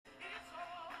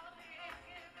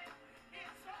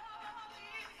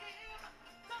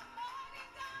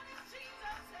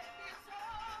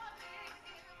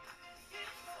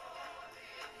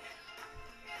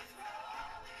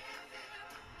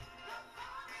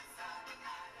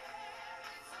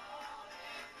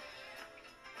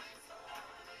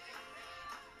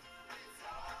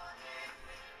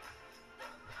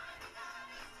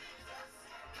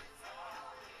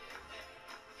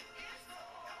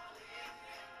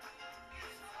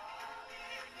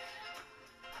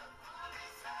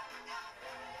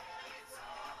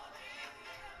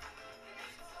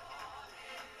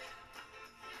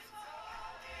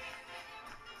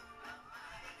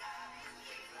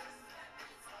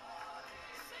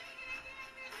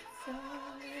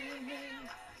all in Him.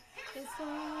 It's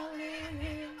all in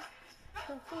Him.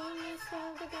 The fullness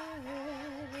of the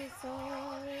Godhead. It's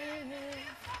all in Him.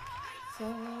 It's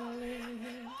all in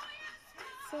Him.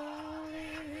 It's all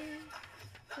in Him.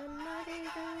 The mighty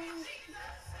God.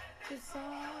 It's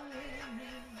all in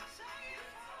Him.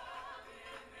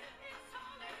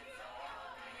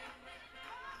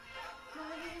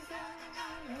 Mighty God.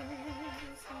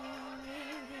 It's all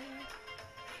in Him.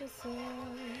 It's all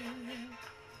in Him.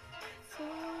 It's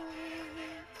all in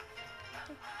Him.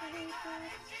 The mighty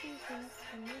God, Jesus,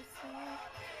 and it's all.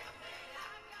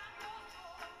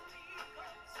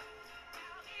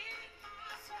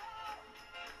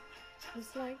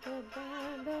 Just like the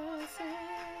Bible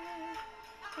said,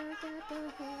 I got the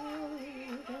Holy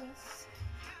Ghost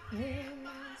in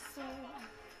my soul.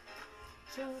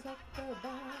 Just like the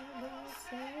Bible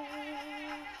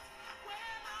said.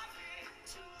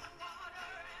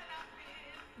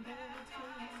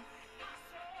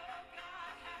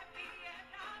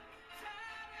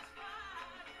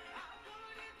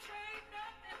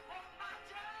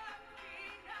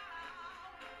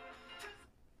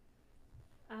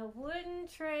 I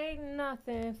wouldn't trade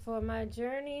nothing for my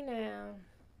journey now.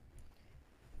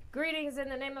 Greetings in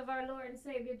the name of our Lord and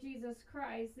Savior Jesus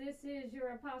Christ. This is your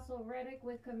Apostle Reddick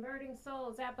with Converting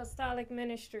Souls Apostolic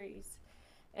Ministries.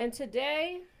 And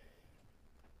today,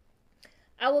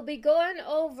 I will be going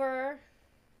over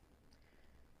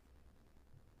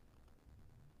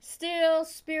still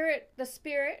the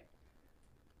Spirit,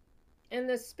 and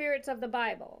the spirits of the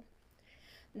Bible.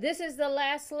 This is the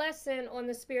last lesson on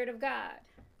the Spirit of God.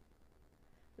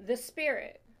 The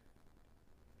Spirit.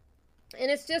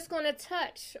 And it's just going to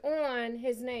touch on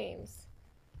His names.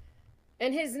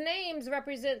 And His names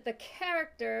represent the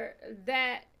character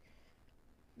that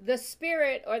the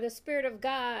Spirit or the Spirit of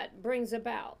God brings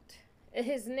about.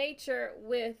 His nature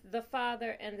with the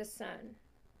Father and the Son.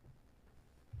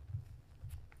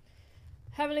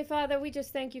 Heavenly Father, we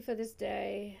just thank you for this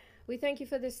day. We thank you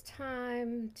for this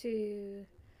time to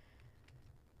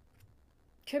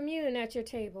commune at your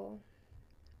table.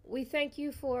 We thank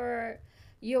you for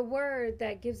your word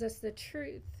that gives us the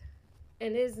truth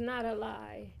and is not a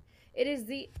lie. It is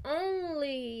the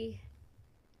only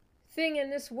thing in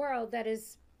this world that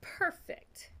is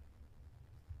perfect.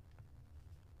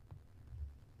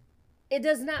 It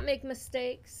does not make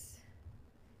mistakes.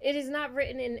 It is not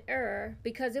written in error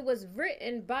because it was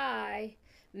written by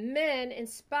men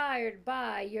inspired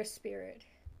by your Spirit.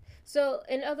 So,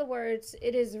 in other words,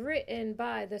 it is written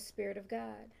by the Spirit of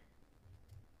God.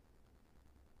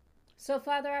 So,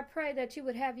 Father, I pray that you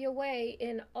would have your way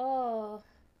in all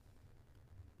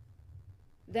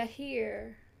that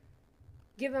hear.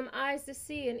 Give them eyes to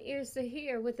see and ears to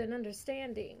hear with an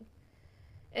understanding.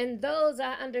 And those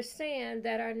I understand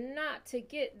that are not to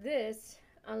get this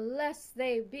unless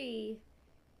they be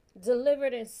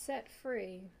delivered and set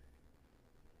free.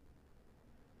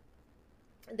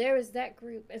 There is that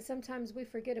group, and sometimes we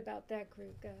forget about that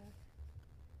group, God,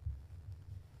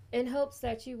 in hopes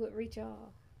that you would reach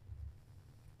all.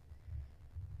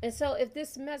 And so if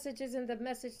this message isn't the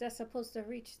message that's supposed to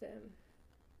reach them,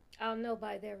 I'll know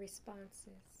by their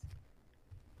responses.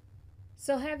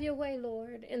 So have your way,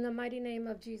 Lord, in the mighty name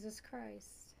of Jesus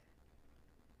Christ.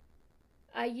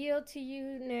 I yield to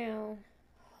you now,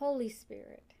 Holy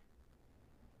Spirit.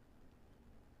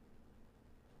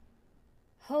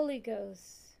 Holy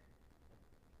Ghost,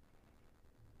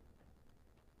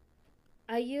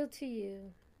 I yield to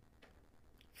you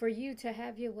for you to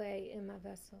have your way in my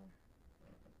vessel.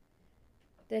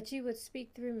 That you would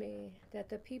speak through me, that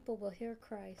the people will hear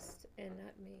Christ and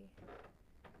not me.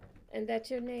 And that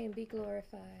your name be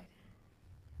glorified.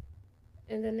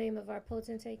 In the name of our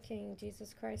potentate King,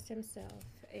 Jesus Christ himself.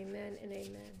 Amen and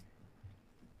amen.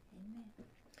 Amen.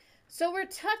 So we're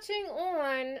touching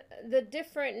on the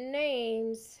different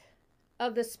names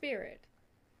of the Spirit.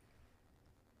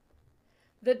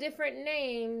 The different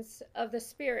names of the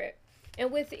Spirit.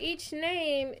 And with each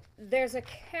name, there's a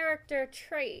character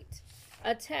trait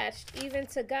attached even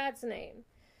to God's name.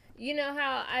 You know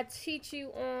how I teach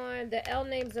you on the L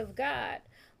names of God?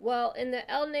 Well, in the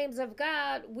L names of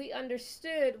God, we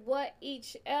understood what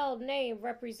each L name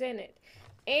represented.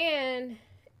 And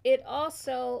it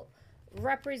also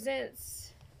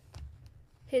represents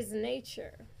his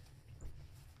nature.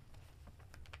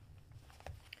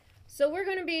 So we're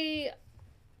going to be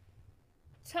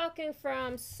talking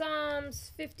from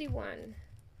Psalms 51.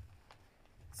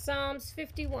 Psalms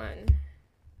 51.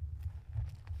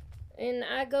 And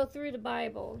I go through the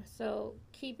Bible, so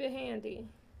keep it handy.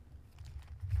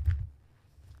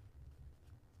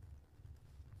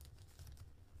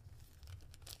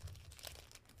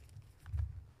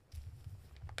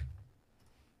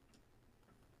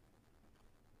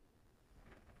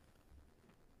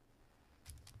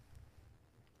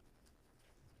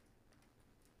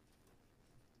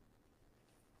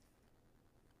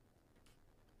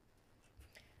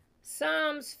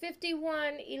 Psalms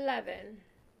 51:11.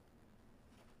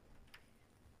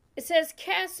 It says,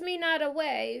 "Cast me not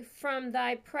away from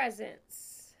thy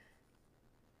presence,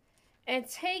 and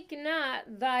take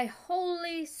not thy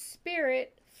Holy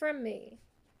Spirit from me."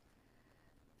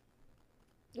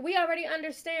 We already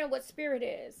understand what spirit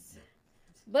is.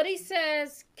 But he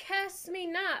says, "Cast me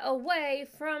not away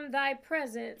from thy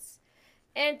presence,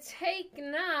 and take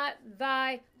not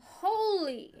thy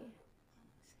holy."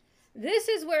 This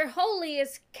is where holy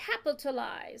is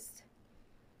capitalized.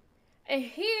 And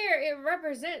here it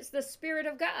represents the Spirit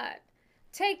of God.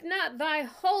 "Take not thy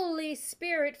Holy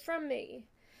Spirit from me."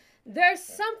 There's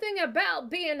something about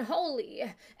being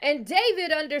holy. And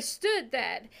David understood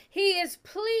that. He is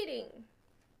pleading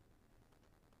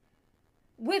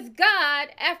with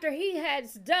God after he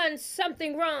has done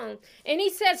something wrong. And he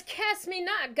says, "Cast me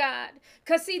not, God."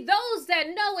 Because see, those that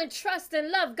know and trust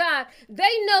and love God,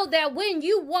 they know that when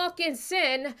you walk in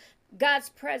sin, God's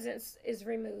presence is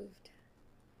removed.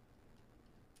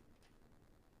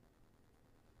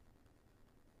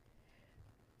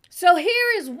 So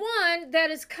here is one that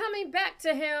is coming back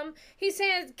to him. He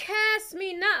says, "Cast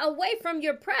me not away from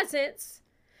your presence,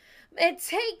 and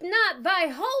take not thy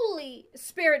Holy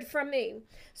Spirit from me."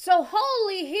 So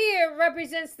holy here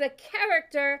represents the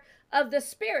character of the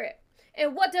Spirit.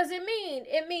 And what does it mean?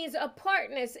 It means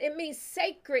apartness. It means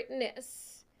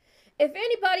sacredness. If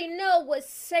anybody know what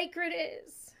sacred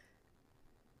is,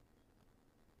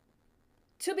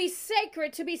 to be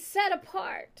sacred, to be set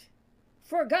apart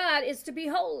for God, is to be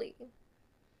holy.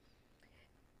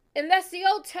 And that's the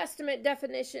Old Testament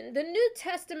definition. The New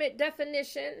Testament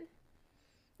definition,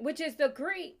 which is the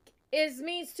Greek,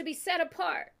 means to be set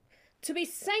apart, to be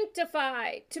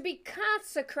sanctified, to be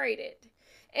consecrated.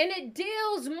 And it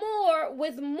deals more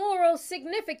with moral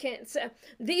significance.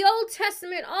 The Old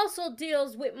Testament also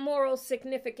deals with moral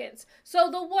significance. So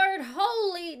the word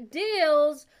holy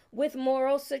deals with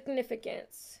moral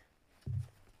significance.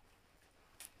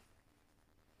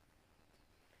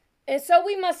 And so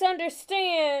we must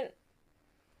understand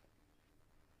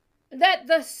that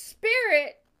the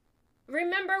Spirit,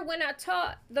 remember when I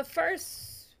taught the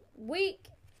first week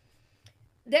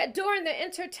that during the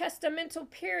intertestamental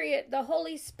period, the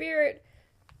Holy Spirit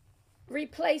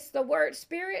replaced the word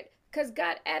spirit because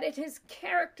God added his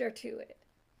character to it.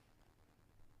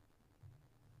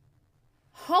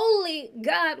 Holy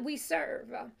God we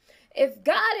serve. If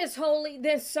God is holy,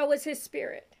 then so is his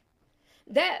Spirit.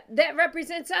 That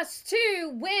represents us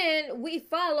too when we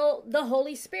follow the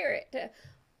Holy Spirit.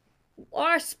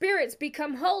 Our spirits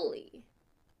become holy.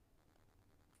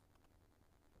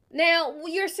 Now,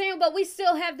 you're saying, but we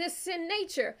still have this sin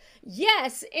nature.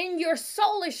 Yes, in your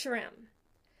soulish realm.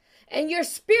 And your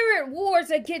spirit wars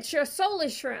against your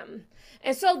soulish realm.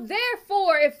 And so,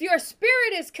 therefore, if your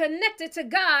spirit is connected to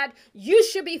God, you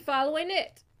should be following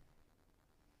it.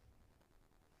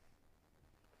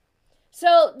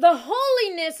 So, the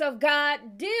holiness of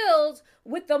God deals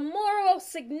with the moral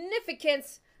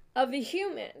significance of the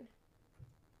human.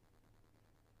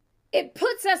 It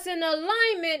puts us in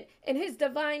alignment in his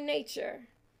divine nature.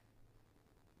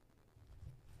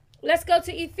 Let's go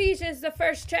to Ephesians, the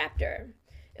 1st chapter.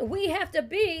 We have to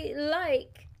be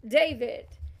like David.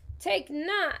 "Take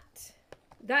not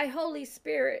thy Holy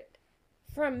Spirit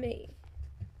from me.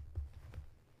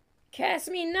 Cast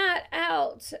me not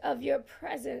out of your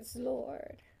presence,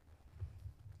 Lord."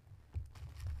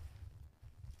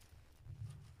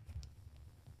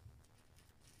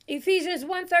 Ephesians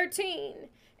 1:13.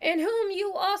 "In whom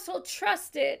you also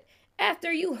trusted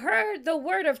after you heard the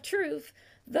word of truth,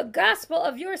 the gospel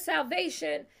of your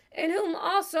salvation, in whom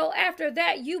also after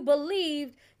that you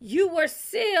believed, you were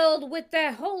sealed with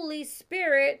that Holy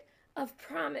Spirit of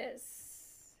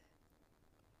promise."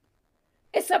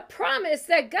 It's a promise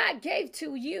that God gave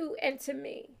to you and to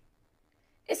me.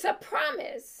 It's a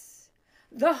promise.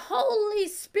 The Holy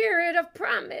Spirit of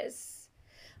promise.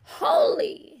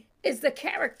 Holy is the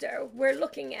character we're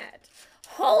looking at.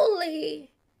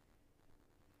 Holy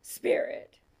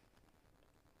Spirit.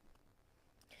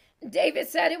 David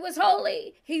said it was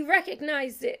holy. He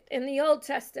recognized it in the Old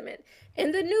Testament.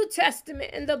 In the New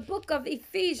Testament, in the book of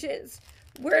Ephesians,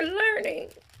 we're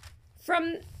learning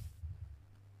from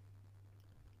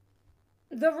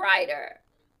the writer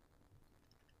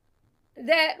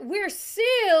that we're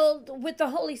sealed with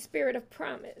the Holy Spirit of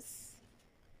promise.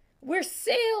 We're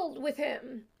sealed with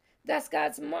him. That's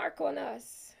God's mark on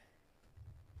us.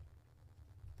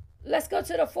 Let's go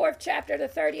to the 4th chapter, the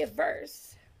 30th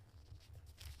verse.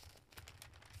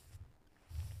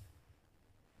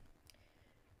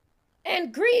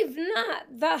 "And grieve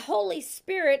not the Holy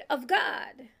Spirit of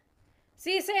God."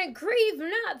 See, it's saying, grieve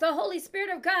not the Holy Spirit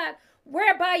of God,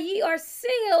 whereby ye are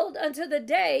sealed unto the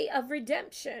day of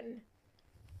redemption.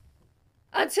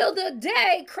 Until the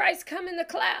day Christ come in the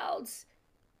clouds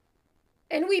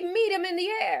and we meet him in the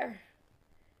air.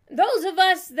 Those of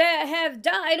us that have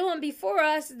died on before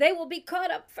us, they will be caught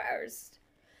up first.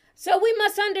 So we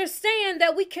must understand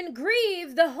that we can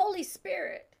grieve the Holy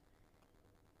Spirit.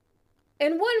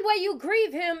 And one way you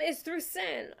grieve him is through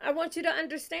sin. I want you to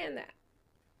understand that.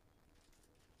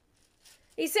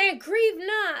 He's saying, grieve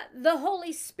not the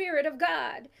Holy Spirit of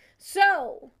God.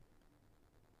 So,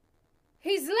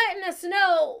 he's letting us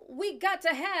know we got to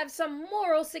have some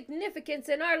moral significance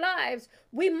in our lives.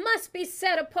 We must be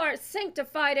set apart,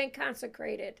 sanctified, and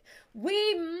consecrated.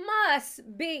 We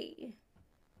must be.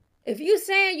 If you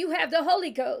saying you have the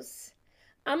Holy Ghost,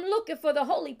 I'm looking for the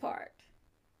holy part.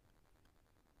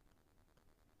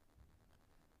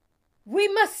 We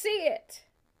must see it.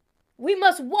 We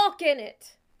must walk in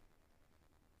it.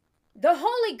 The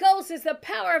Holy Ghost is the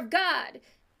power of God.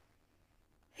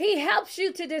 He helps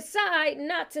you to decide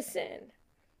not to sin.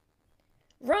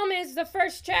 Romans, the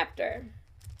 1st chapter.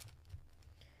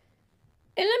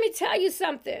 And let me tell you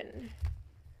something.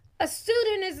 A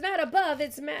student is not above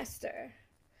its master.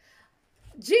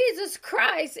 Jesus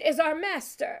Christ is our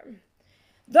master.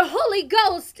 The Holy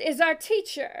Ghost is our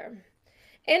teacher.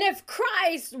 And if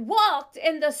Christ walked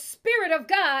in the Spirit of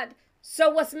God,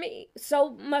 so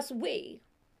must we.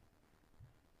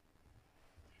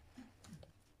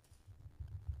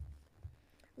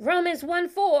 Romans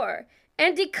 1:4,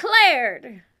 and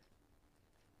declared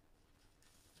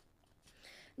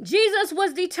Jesus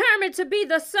was determined to be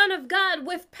the Son of God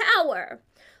with power,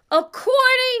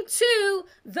 according to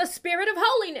the Spirit of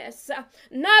holiness,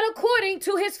 not according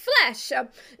to his flesh.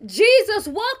 Jesus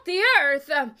walked the earth.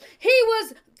 He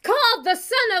was called the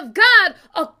Son of God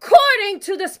according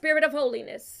to the Spirit of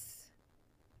holiness.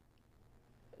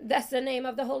 That's the name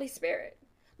of the Holy Spirit,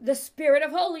 the Spirit of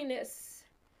holiness.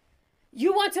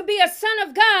 You want to be a son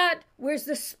of God? Where's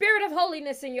the Spirit of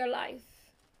holiness in your life?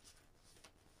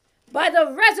 By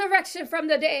the resurrection from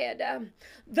the dead.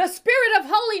 The Spirit of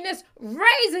holiness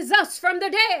raises us from the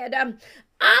dead.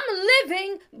 I'm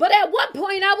living, but at one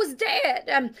point I was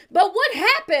dead. But what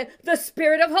happened? The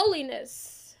Spirit of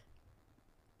holiness.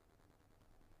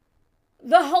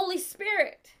 The Holy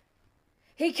Spirit.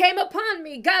 He came upon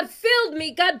me. God filled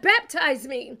me. God baptized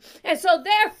me. And so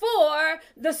therefore,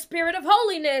 the Spirit of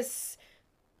holiness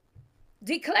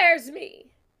declares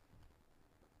me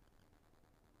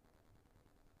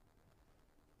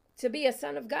to be a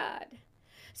son of God.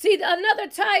 See, another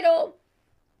title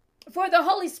for the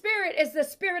Holy Spirit is the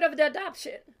Spirit of the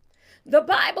adoption. The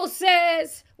Bible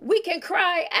says we can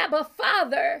cry, Abba,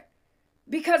 Father,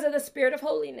 because of the Spirit of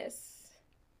holiness.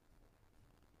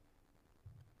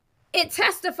 It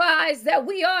testifies that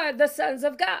we are the sons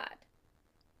of God.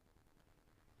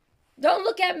 Don't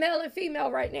look at male and female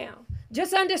right now.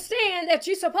 Just understand that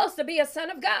you're supposed to be a son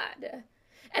of God.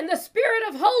 And the Spirit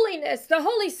of holiness, the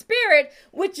Holy Spirit,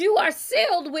 which you are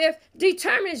sealed with,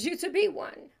 determines you to be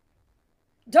one.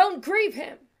 Don't grieve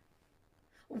him.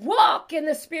 Walk in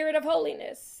the Spirit of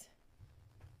holiness.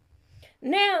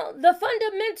 Now, the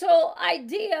fundamental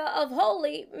idea of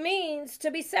holy means to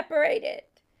be separated,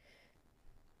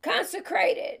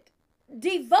 consecrated,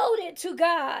 devoted to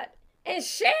God, and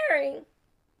sharing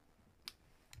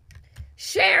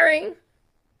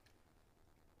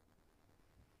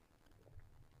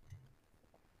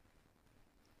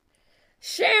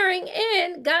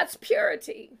in God's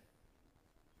purity.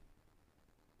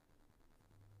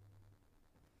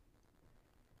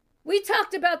 We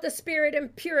talked about the Spirit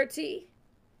and purity,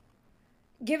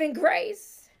 giving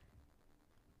grace.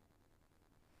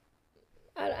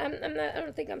 I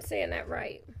don't think I'm saying that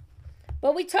right.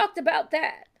 But we talked about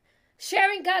that.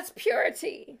 Sharing God's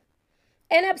purity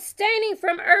and abstaining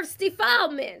from earth's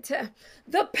defilement.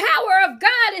 The power of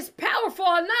God is powerful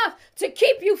enough to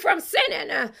keep you from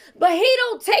sinning, but he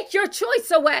don't take your choice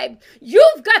away.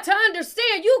 You've got to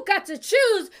understand, you've got to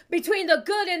choose between the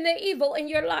good and the evil in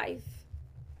your life.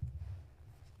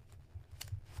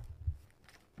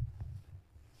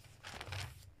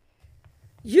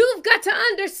 You've got to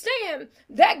understand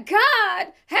that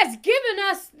God has given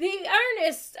us the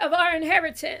earnest of our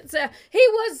inheritance. He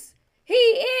is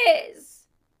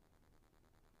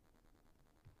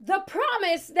the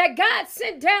promise that God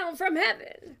sent down from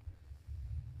heaven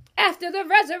after the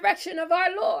resurrection of our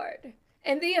Lord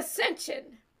and the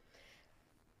ascension.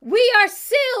 We are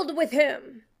sealed with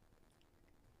him.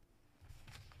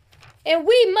 And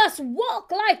we must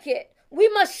walk like it. We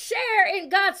must share in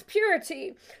God's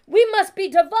purity. We must be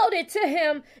devoted to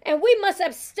him, and we must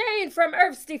abstain from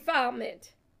earth's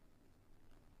defilement.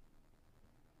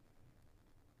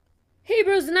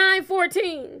 Hebrews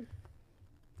 9:14.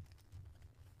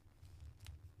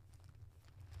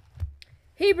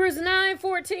 Hebrews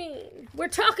 9:14. We're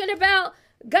talking about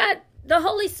God, the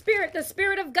Holy Spirit, the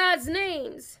Spirit of God's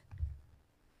names.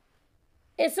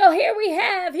 And so here we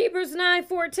have Hebrews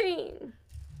 9:14.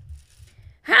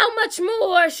 How much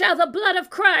more shall the blood of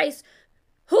Christ,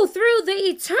 who through the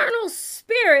eternal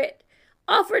Spirit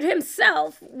offered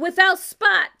himself without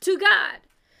spot to God,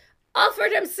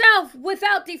 offered himself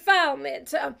without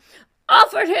defilement,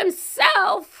 offered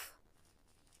himself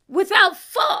without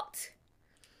fault.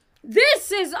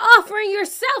 This is offering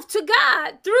yourself to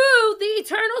God through the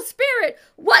eternal Spirit.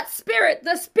 What Spirit?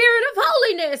 The Spirit of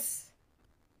holiness.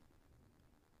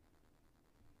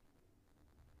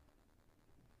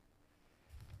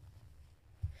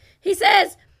 He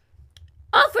says,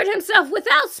 offered himself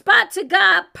without spot to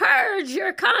God. Purge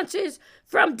your conscience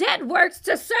from dead works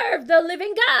to serve the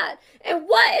living God. And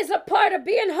what is a part of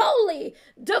being holy?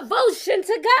 Devotion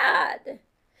to God.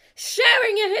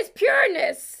 Sharing in his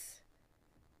pureness.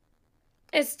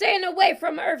 And staying away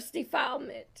from earth's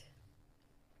defilement.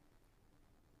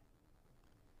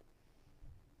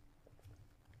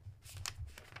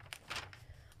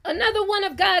 Another one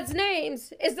of God's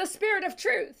names is the Spirit of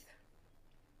truth.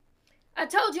 I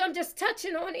told you I'm just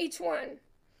touching on each one.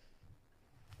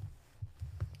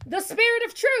 The Spirit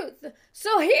of truth.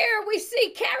 So here we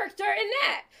see character in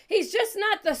that. He's just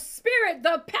not the Spirit,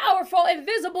 the powerful,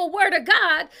 invisible Word of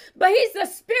God, but he's the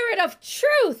Spirit of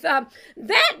truth.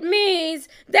 That means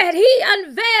that he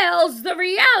unveils the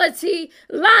reality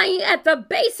lying at the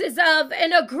basis of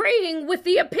and agreeing with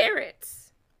the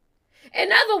appearance. In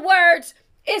other words,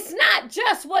 it's not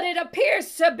just what it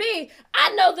appears to be. I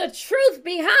know the truth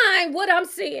behind what I'm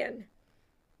seeing.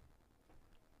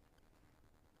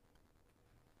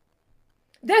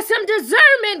 There's some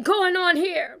discernment going on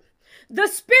here. The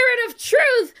Spirit of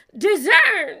truth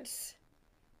discerns.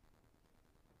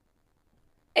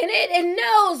 And it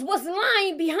knows what's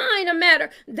lying behind a matter.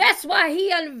 That's why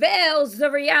he unveils the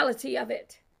reality of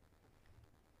it.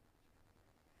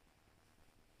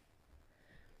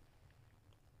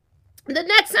 The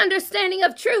next understanding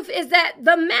of truth is that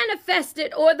the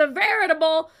manifested or the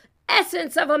veritable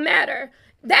essence of a matter.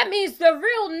 That means the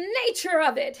real nature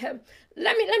of it.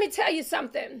 Let me tell you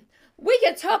something. We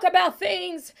can talk about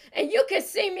things and you can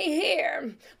see me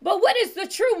here, but what is the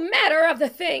true matter of the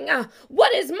thing?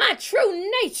 What is my true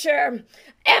nature?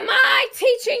 Am I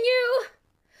teaching you?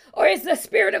 Or is the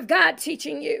Spirit of God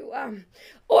teaching you?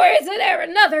 Or is there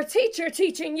another teacher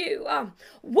teaching you?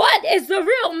 What is the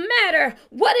real matter?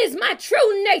 What is my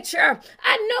true nature?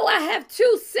 I know I have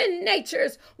two sin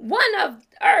natures, one of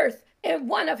earth and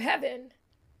one of heaven.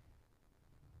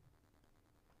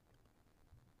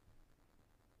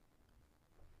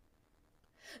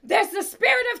 There's the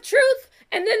Spirit of truth,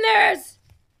 and then there's,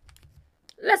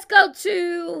 let's go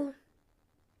to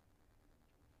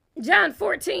John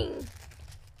 14.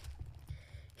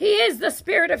 He is the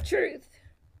Spirit of truth.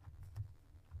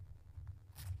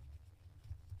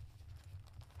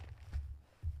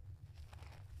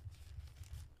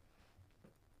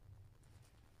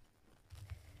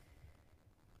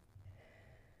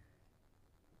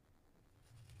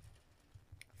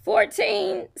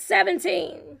 Fourteen,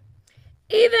 17.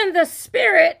 Even the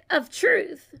Spirit of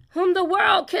truth, whom the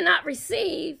world cannot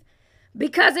receive,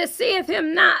 because it seeth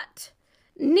him not,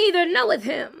 neither knoweth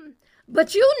him.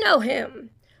 But you know him,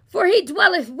 for he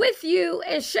dwelleth with you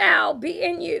and shall be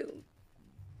in you.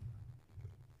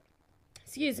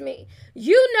 Excuse me.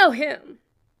 You know him.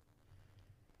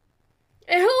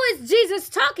 And who is Jesus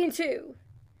talking to?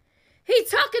 He's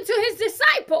talking to his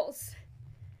disciples.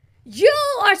 You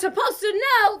are supposed to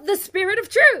know the Spirit of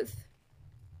truth.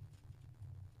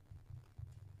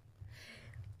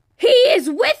 He is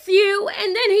with you,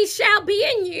 and then he shall be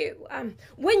in you.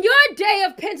 When your day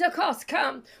of Pentecost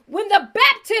comes, when the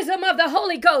baptism of the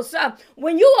Holy Ghost,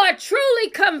 when you are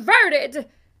truly converted,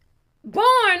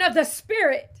 born of the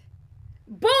Spirit,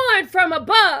 born from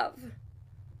above,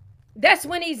 that's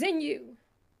when he's in you.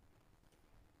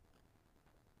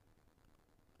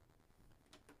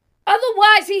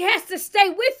 Otherwise, he has to stay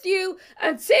with you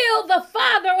until the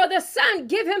Father or the Son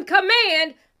give him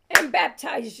command and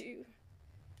baptize you.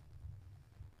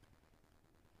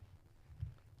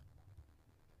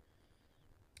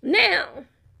 Now,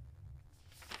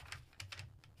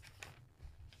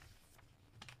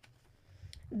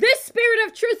 this Spirit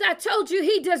of truth, I told you,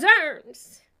 he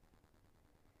discerns.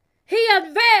 He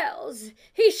unveils.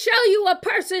 He shows you a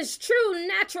person's true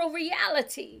natural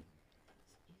reality.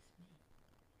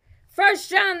 1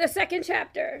 John, the 2nd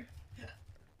chapter.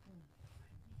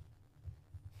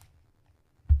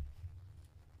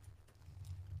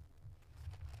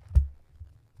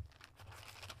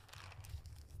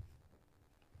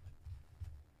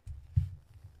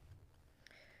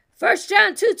 1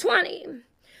 John 2:20.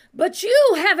 But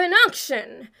you have an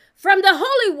unction from the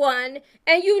Holy One,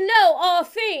 and you know all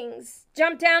things.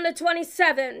 Jump down to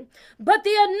 27. But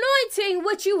the anointing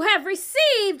which you have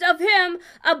received of him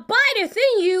abideth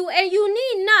in you, and you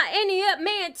need not any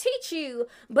man teach you.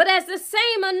 But as the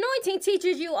same anointing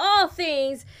teaches you all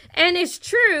things, and is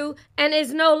true, and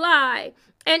is no lie.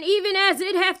 And even as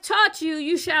it hath taught you,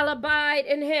 you shall abide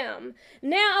in him.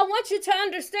 Now I want you to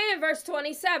understand verse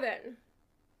 27.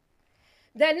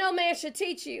 That no man should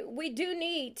teach you. We do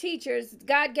need teachers.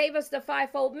 God gave us the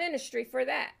fivefold ministry for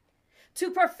that,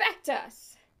 to perfect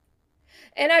us.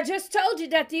 And I just told you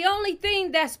that the only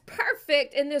thing that's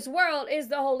perfect in this world is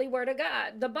the Holy Word of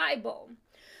God, the Bible.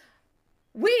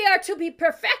 We are to be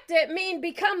perfected, mean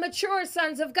become mature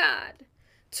sons of God,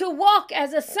 to walk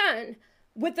as a son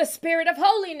with the spirit of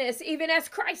holiness, even as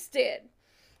Christ did,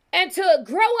 and to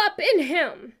grow up in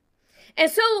him. And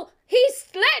so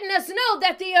he's letting us know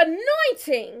that the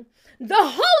anointing, the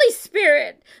Holy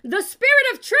Spirit, the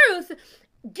Spirit of truth,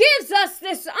 gives us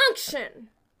this unction.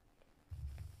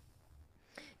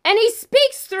 And he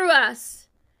speaks through us.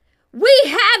 We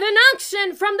have an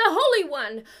unction from the Holy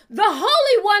One. The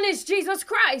Holy One is Jesus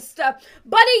Christ.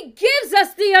 But he gives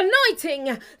us the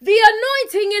anointing. The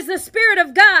anointing is the Spirit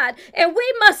of God. And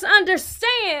we must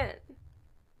understand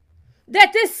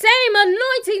that this same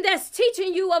anointing that's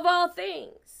teaching you of all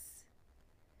things.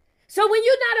 So when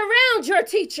you're not around your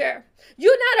teacher,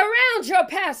 you're not around your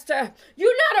pastor,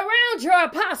 you're not around your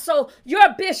apostle,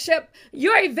 your bishop,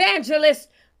 your evangelist,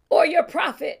 or your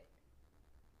prophet,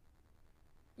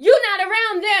 you're not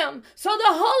around them. So the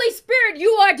Holy Spirit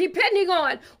you are depending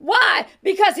on. Why?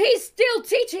 Because he's still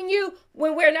teaching you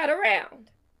when we're not around.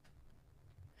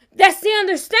 That's the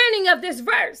understanding of this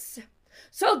verse.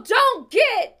 So don't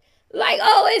get like,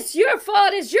 oh, it's your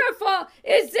fault, it's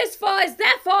this fault, it's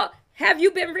that fault. Have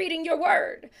you been reading your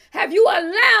word? Have you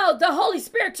allowed the Holy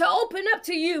Spirit to open up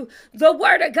to you the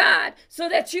word of God so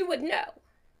that you would know?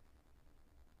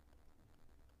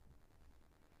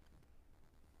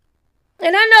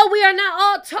 And I know we are not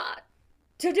all taught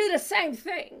to do the same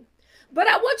thing, but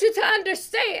I want you to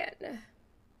understand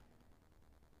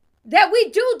that we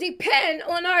do depend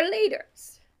on our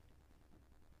leaders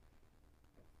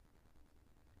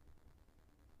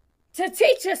to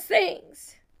teach us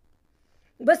things.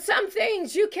 But some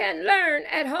things you can learn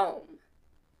at home.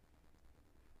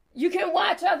 You can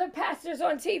watch other pastors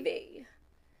on TV.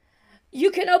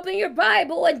 You can open your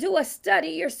Bible and do a study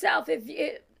yourself. If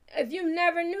you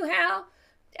never knew how,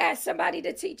 ask somebody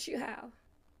to teach you how.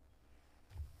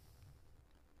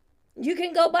 You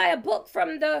can go buy a book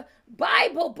from the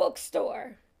Bible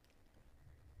bookstore.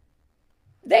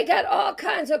 They got all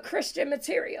kinds of Christian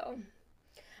material.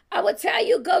 I would tell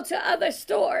you, go to other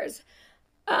stores.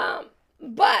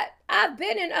 But I've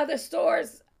been in other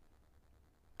stores,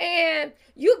 and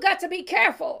you got to be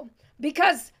careful,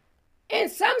 because in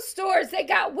some stores they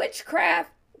got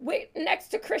witchcraft next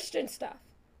to Christian stuff,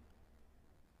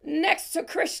 next to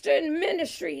Christian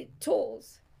ministry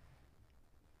tools.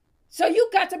 So you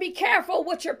got to be careful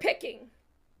what you're picking.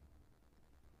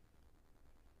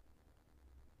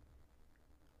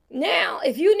 Now,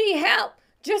 if you need help,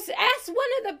 just ask one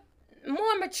of the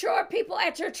more mature people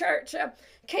at your church.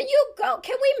 Can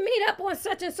we meet up on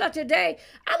such and such a day?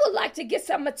 I would like to get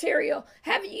some material.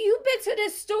 Have you been to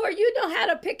this store? You know how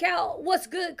to pick out what's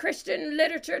good Christian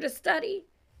literature to study.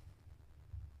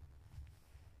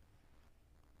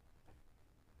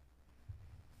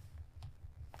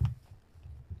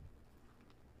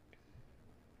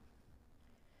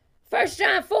 First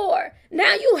John 4.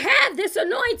 Now you have this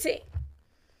anointing.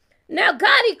 Now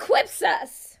God equips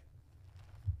us.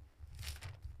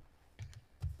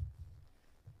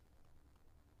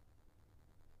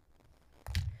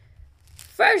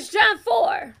 1 John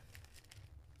 4.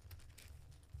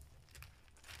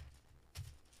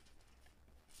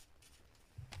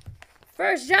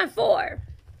 First John 4.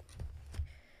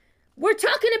 We're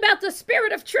talking about the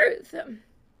Spirit of truth.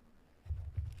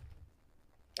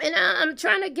 And I'm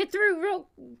trying to get through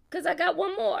because I got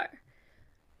one more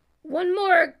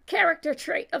character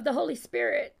trait of the Holy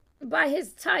Spirit by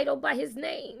his title, by his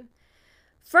name.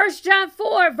 1 John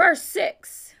 4, verse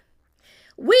 6.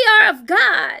 We are of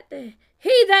God.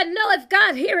 He that knoweth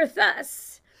God heareth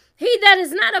us. He that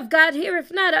is not of God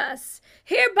heareth not us.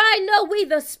 Hereby know we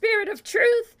the spirit of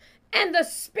truth and the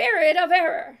spirit of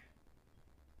error.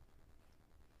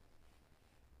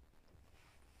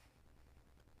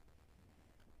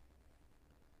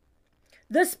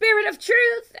 The spirit of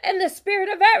truth and the spirit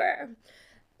of error.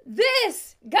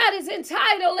 This, God is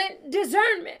entitled in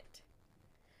discernment.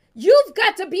 You've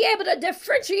got to be able to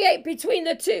differentiate between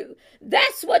the two.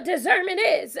 That's what discernment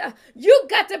is. You've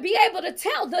got to be able to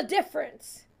tell the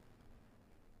difference.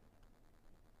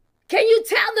 Can you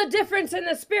tell the difference in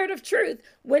the spirit of truth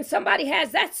when somebody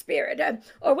has that spirit,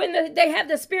 or when they have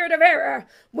the spirit of error?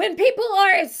 When people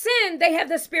are in sin, they have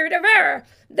the spirit of error.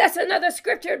 That's another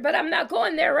scripture, but I'm not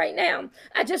going there right now.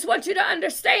 I just want you to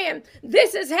understand,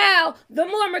 this is how the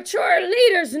more mature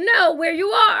leaders know where you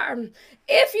are.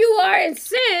 If you are in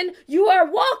sin, you are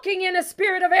walking in a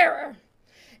spirit of error.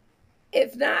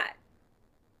 If not,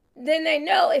 then they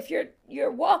know if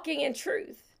you're walking in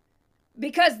truth.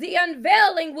 Because the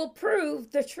unveiling will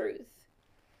prove the truth.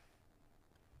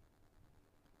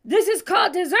 This is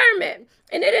called discernment,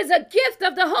 and it is a gift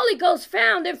of the Holy Ghost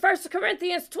found in 1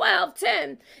 Corinthians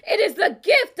 12:10. It is the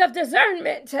gift of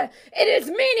discernment. It is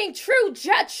meaning true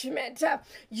judgment.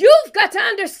 You've got to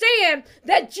understand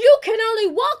that you can only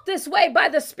walk this way by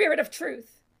the spirit of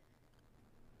truth.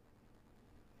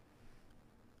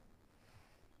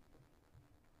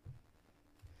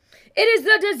 It is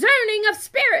the discerning of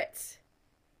spirits.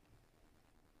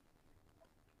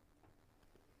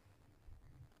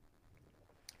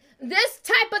 This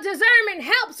type of discernment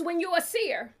helps when you're a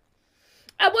seer.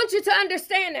 I want you to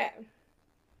understand that.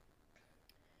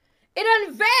 It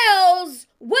unveils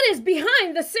what is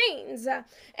behind the scenes.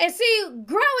 And see,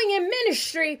 growing in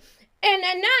ministry and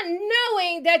not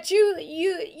knowing that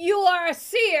you are a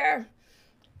seer,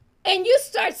 and you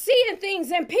start seeing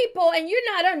things in people and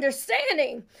you're not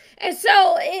understanding. And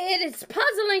so it is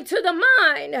puzzling to the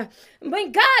mind.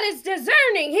 When God is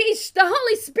discerning, He's the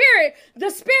Holy Spirit. The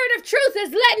Spirit of truth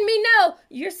is letting me know,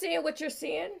 you're seeing what you're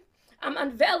seeing. I'm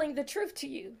unveiling the truth to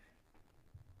you.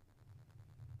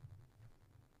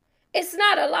 It's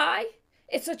not a lie.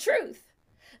 It's a truth.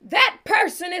 That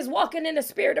person is walking in the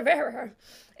spirit of error.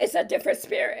 It's a different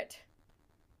spirit.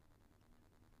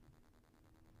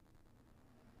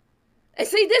 And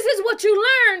see, this is what you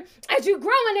learn as you're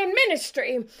growing in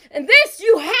ministry. And this,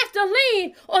 you have to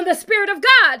lean on the Spirit of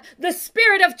God, the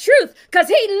Spirit of truth, because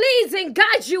He leads and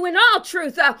guides you in all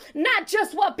truth, not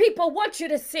just what people want you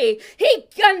to see. He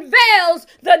unveils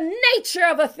the nature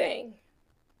of a thing.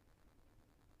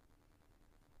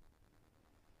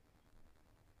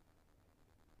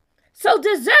 So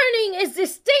discerning is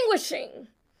distinguishing.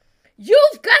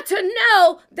 You've got to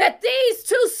know that these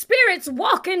two spirits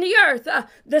walk in the earth,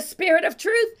 the spirit of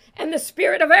truth and the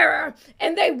spirit of error,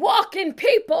 and they walk in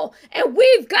people, and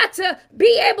we've got to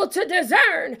be able to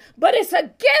discern. But it's a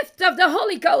gift of the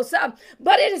Holy Ghost,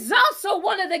 but it is also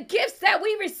one of the gifts that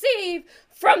we receive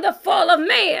from the fall of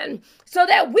man, so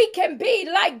that we can be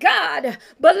like God.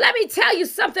 But let me tell you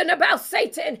something about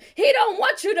Satan. He don't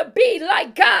want you to be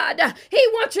like God. He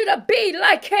wants you to be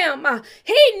like him.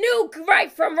 He knew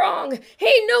right from wrong.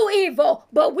 He knew evil,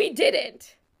 but we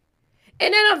didn't.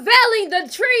 And in unveiling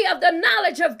the tree of the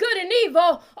knowledge of good and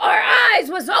evil, our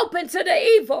eyes was open to the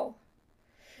evil.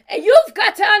 And you've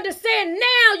got to understand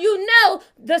now, you know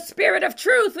the spirit of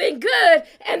truth and good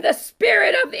and the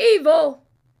spirit of evil.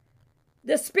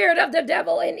 The spirit of the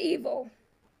devil and evil.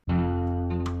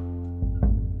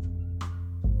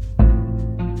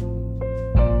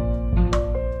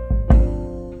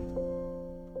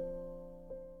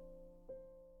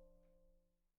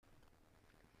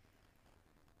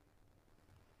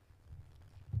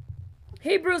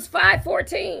 Hebrews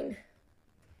 5:14.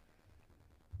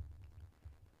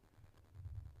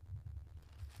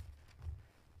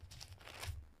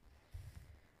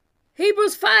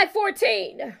 Hebrews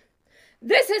 5:14.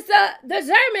 This is the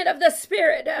discernment of the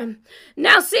Spirit.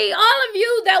 Now see, all of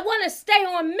you that want to stay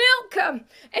on milk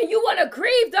and you want to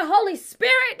grieve the Holy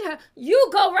Spirit,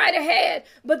 you go right ahead.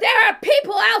 But there are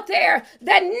people out there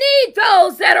that need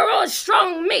those that are on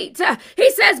strong meat.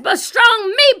 He says, but strong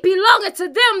meat belongeth to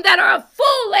them that are of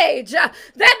full age.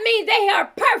 That means they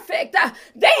are perfect.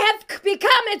 They have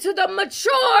become into the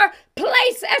mature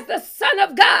place as the Son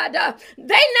of God.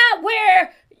 They not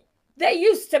where they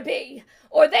used to be,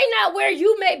 or they not where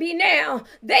you may be now.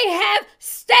 They have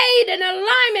stayed in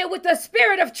alignment with the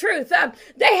Spirit of truth.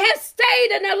 They have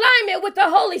stayed in alignment with the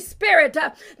Holy Spirit.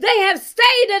 They have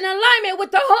stayed in alignment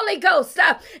with the Holy Ghost.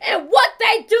 And what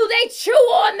they do, they chew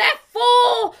on that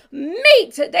full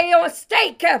meat. They on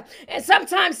steak. And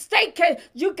sometimes steak,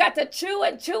 you got to chew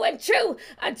and chew and chew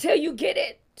until you get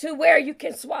it to where you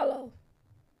can swallow.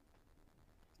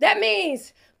 That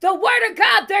means the Word of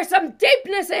God, there's some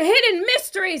deepness and hidden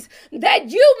mysteries that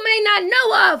you may not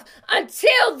know of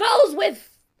until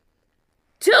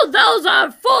those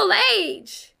are full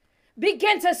age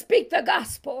begin to speak the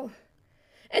gospel.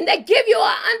 And they give you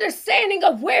an understanding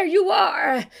of where you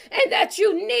are and that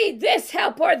you need this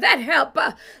help or that help.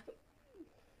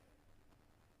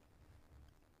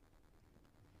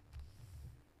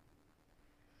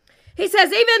 He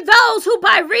says, even those who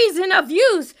by reason of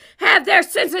use have their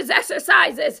senses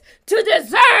exercises to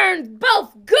discern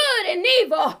both good and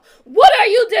evil. What are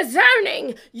you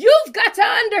discerning? You've got to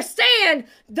understand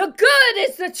the good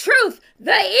is the truth.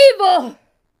 The evil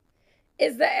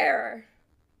is the error.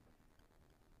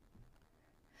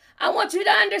 I want you to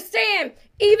understand,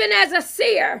 even as a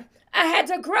seer, I had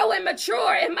to grow and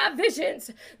mature in my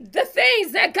visions, the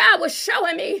things that God was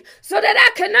showing me so that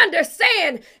I can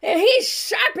understand. And he's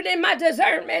sharpening my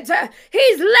discernment.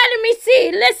 He's letting me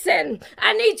see, listen,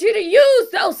 I need you to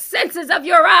use those senses of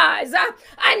your eyes.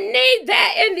 I need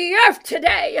that in the earth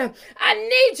today. I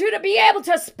need you to be able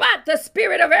to spot the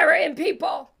spirit of error in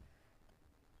people.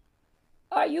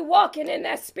 Are you walking in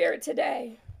that spirit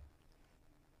today?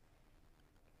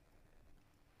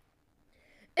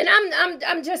 And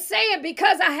I'm just saying,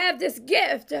 because I have this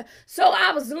gift, so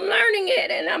I was learning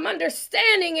it and I'm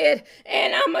understanding it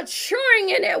and I'm maturing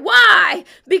in it. Why?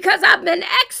 Because I've been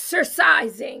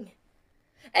exercising.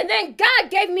 And then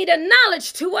God gave me the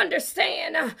knowledge to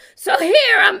understand. So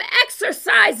here I'm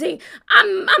exercising.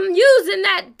 I'm using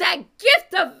that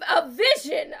gift of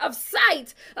vision, of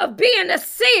sight, of being a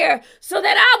seer, so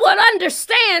that I would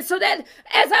understand, so that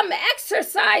as I'm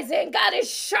exercising, God is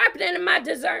sharpening my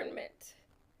discernment.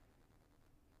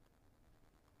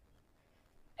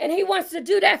 And he wants to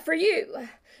do that for you.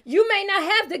 You may not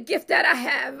have the gift that I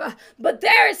have, but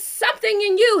there is something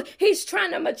in you he's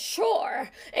trying to mature.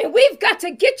 And we've got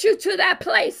to get you to that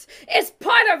place. It's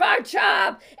part of our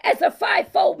job as a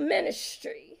fivefold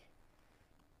ministry.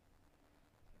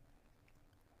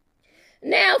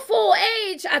 Now, full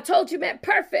age, I told you, meant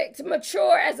perfect,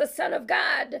 mature as a son of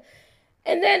God.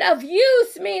 And then of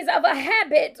use means of a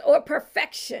habit or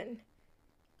perfection.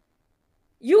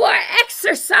 You are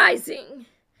exercising.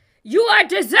 You are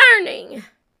discerning.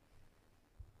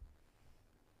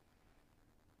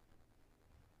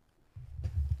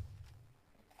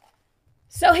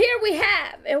 So here we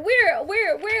have, and we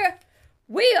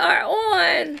are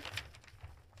on.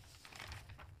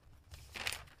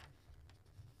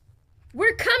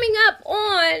 We're coming up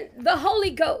on the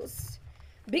Holy Ghost,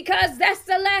 because that's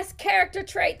the last character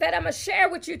trait that I'm going to share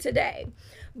with you today.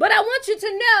 But I want you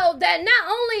to know that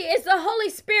not only is the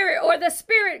Holy Spirit, or the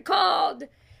Spirit, called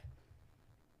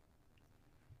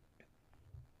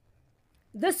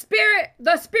the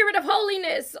Spirit of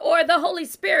holiness, or the Holy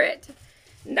Spirit.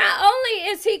 Not only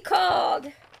is he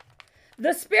called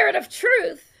the Spirit of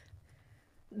truth,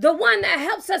 the one that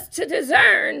helps us to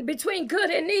discern between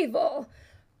good and evil.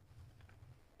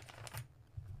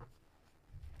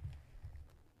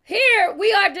 Here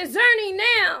we are discerning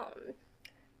now.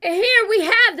 And here we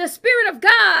have the Spirit of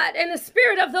God and the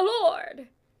Spirit of the Lord.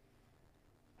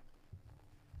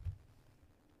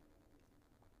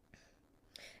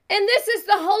 And this is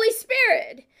the Holy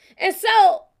Spirit. And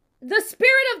so the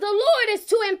Spirit of the Lord is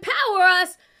to empower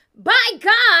us by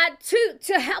God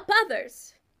to help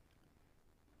others.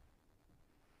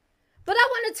 But I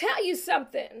want to tell you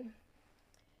something.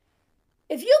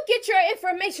 If you get your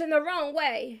information the wrong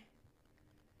way,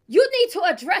 you need to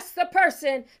address the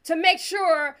person to make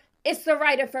sure it's the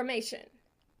right information.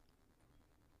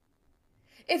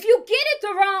 If you get it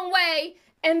the wrong way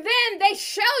and then they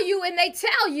show you and they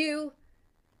tell you,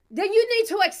 then you need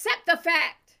to accept the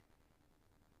fact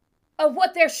of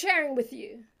what they're sharing with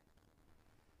you.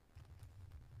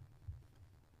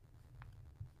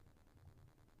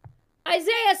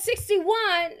 Isaiah 61,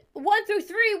 1 through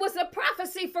 3 was a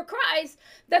prophecy for Christ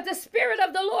that the Spirit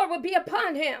of the Lord would be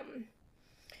upon him.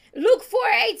 Luke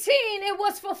 4:18, it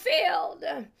was fulfilled.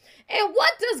 And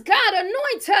what does God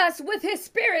anoint us with his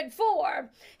Spirit for?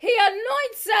 He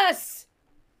anoints us.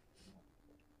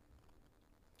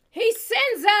 He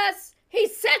sends us. He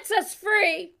sets us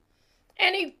free.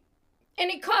 And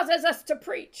he causes us to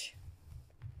preach.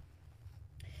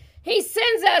 He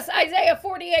sends us, Isaiah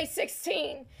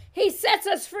 48:16. He sets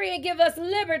us free and gives us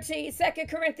liberty, 2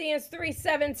 Corinthians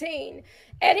 3:17.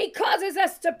 And he causes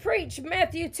us to preach,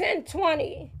 Matthew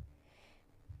 10:20.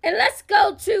 And let's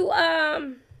go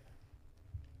to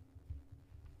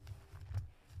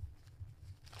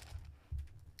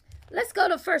let's go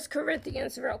to 1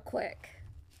 Corinthians real quick.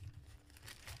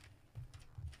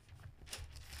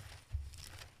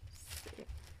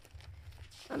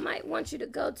 I might want you to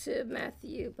go to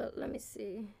Matthew, but let me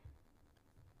see.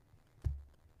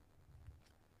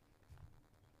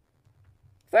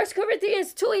 1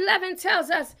 Corinthians 2:11 tells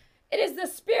us it is the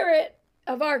Spirit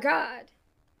of our God.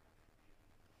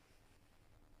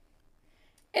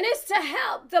 And it's to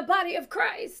help the body of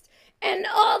Christ and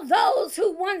all those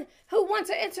who want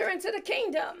to enter into the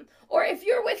kingdom. Or if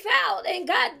you're without and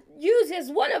God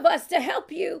uses one of us to help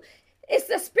you, It's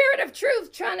the Spirit of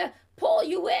truth trying to pull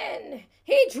you in.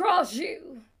 He draws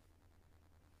you.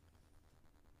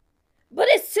 But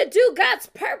it's to do God's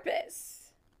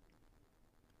purpose.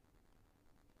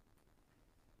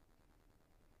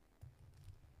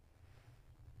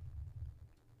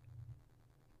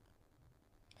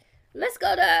 Let's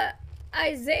go to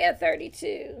Isaiah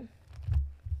 32.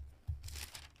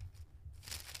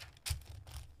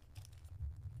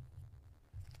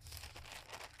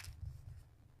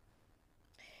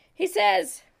 He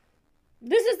says,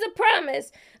 this is the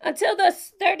promise until the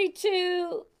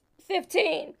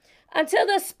 32:15. Until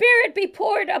the Spirit be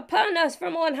poured upon us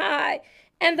from on high,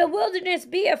 and the wilderness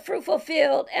be a fruitful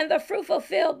field, and the fruitful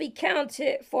field be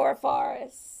counted for a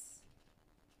forest.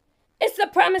 It's the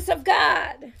promise of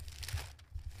God.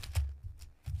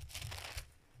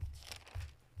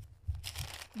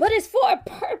 But it's for a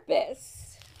purpose.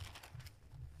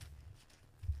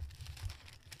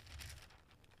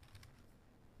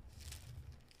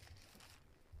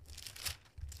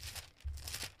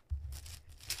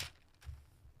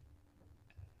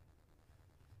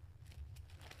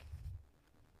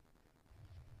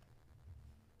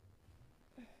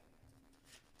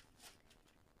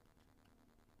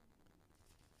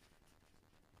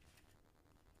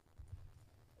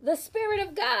 The Spirit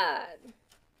of God.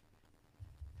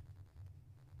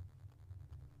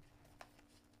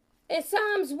 In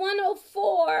Psalms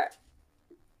 104,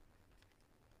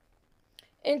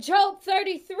 in Job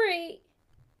 33,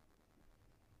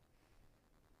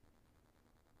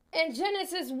 in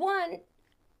Genesis 1,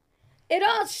 it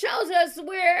all shows us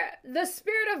where the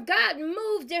Spirit of God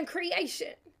moved in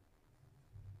creation.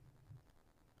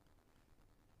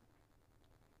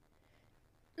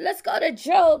 Let's go to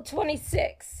Job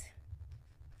 26.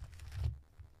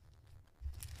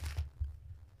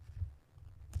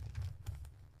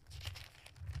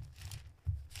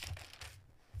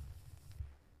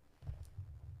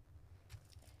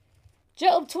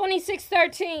 Job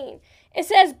 26:13. It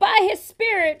says, by his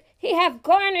Spirit he hath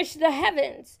garnished the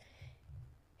heavens.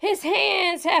 His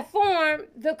hands have formed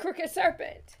the crooked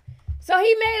serpent. So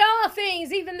he made all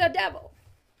things, even the devil.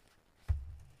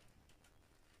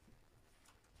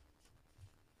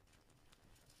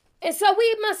 And so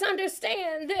we must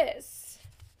understand this.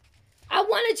 I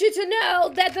wanted you to know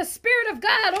that the Spirit of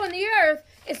God on the earth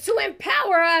is to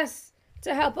empower us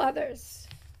to help others.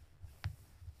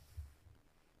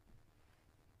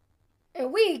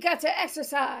 And we got to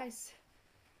exercise.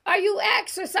 Are you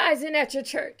exercising at your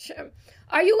church?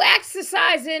 Are you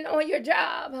exercising on your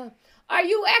job? Are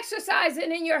you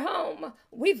exercising in your home?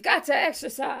 We've got to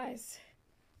exercise.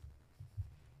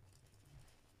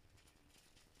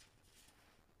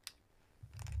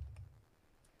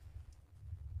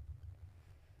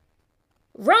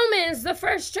 Romans, the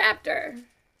 1st chapter.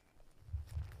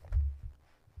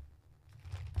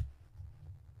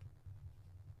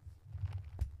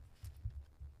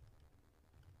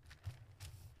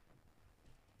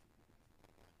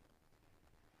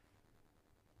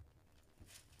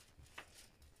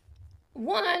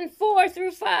 One, 4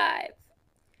 through 5.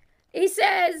 He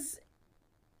says,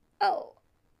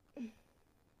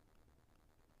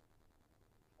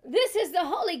 this is the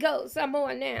Holy Ghost I'm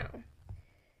on now.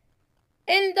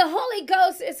 And the Holy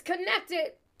Ghost is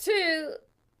connected to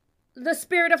the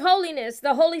Spirit of holiness.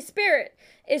 The Holy Spirit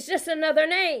is just another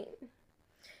name.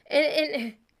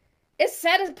 And it's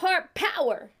set apart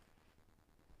power.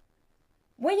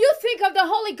 When you think of the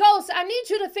Holy Ghost, I need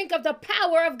you to think of the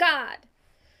power of God.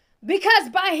 Because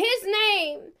by his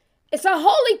name, it's a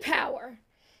holy power.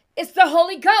 It's the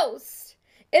Holy Ghost.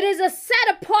 It is a set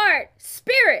apart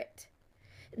spirit.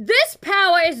 This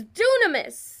power is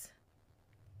dunamis.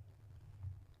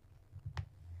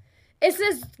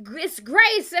 It's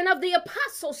grace and of the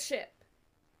apostleship.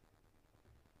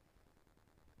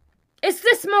 It's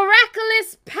this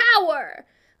miraculous power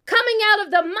coming out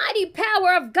of the mighty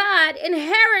power of God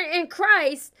inherent in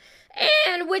Christ,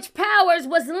 and which powers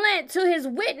was lent to his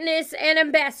witness and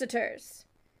ambassadors.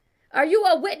 Are you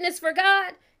a witness for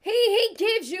God? He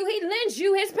lends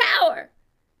you his power.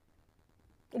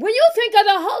 When you think of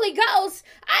the Holy Ghost,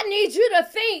 I need you to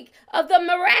think of the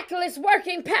miraculous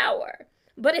working power.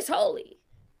 But it's holy,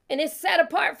 and it's set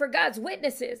apart for God's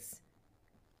witnesses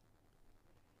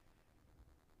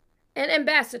and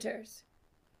ambassadors.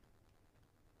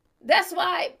 That's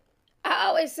why I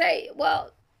always say,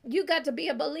 well, you got to be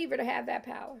a believer to have that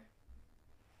power.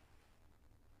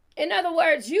 In other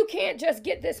words, you can't just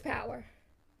get this power.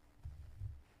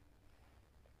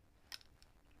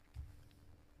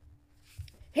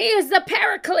 He is the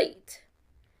Paraclete.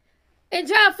 In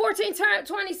John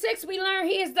 14:26, we learn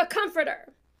he is the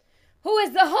Comforter, who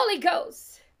is the Holy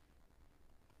Ghost.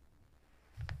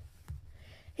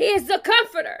 He is the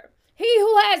comforter. He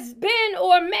who has been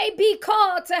or may be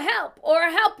called to help or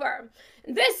a helper.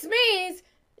 This means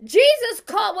Jesus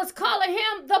was calling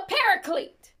him the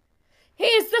Paraclete. He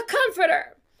is the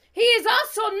comforter. He is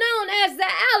also known as the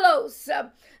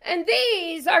Allos, and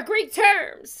these are Greek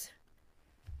terms.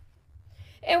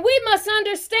 And we must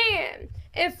understand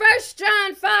in 1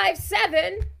 John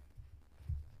 5:7,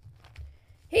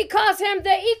 he calls him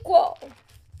the equal,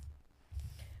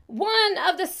 one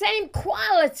of the same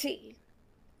quality.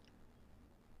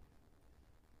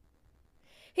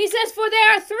 He says, for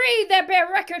there are three that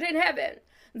bear record in heaven,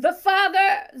 the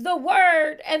Father, the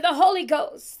Word, and the Holy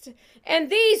Ghost. And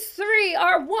these three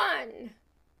are one.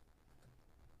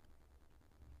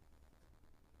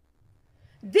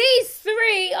 These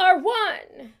three are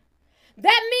one.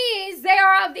 That means they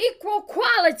are of equal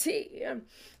quality.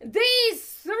 These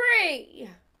three.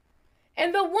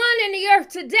 And the one in the earth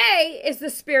today is the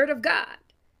Spirit of God,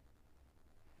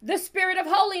 the Spirit of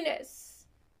holiness,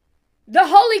 the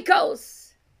Holy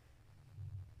Ghost.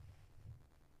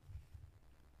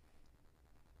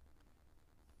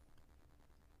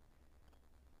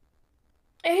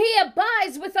 And he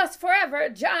abides with us forever,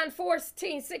 John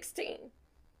 14:16.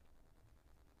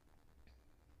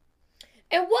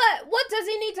 And what does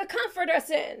he need to comfort us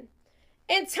in?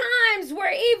 In times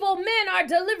where evil men are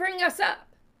delivering us up.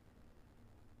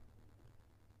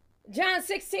 John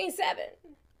 16:7.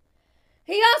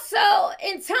 He also,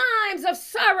 in times of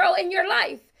sorrow in your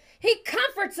life, he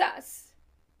comforts us.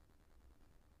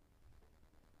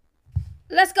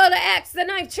 Let's go to Acts, the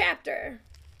 9th chapter.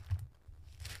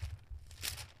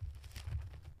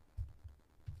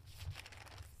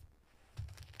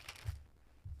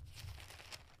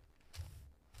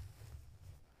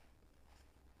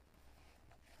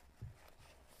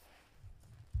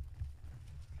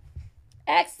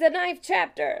 Acts, the 9th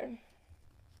chapter.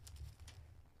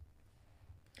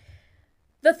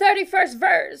 The 31st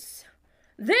verse.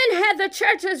 Then had the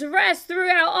churches rest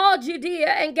throughout all Judea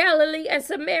and Galilee and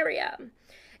Samaria,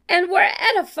 and were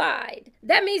edified.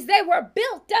 That means they were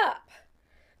built up.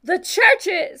 The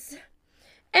churches,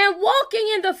 and walking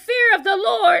in the fear of the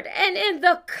Lord and in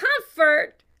the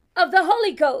comfort of the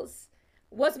Holy Ghost,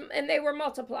 and they were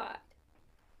multiplied.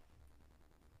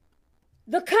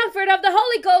 The comfort of the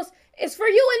Holy Ghost is for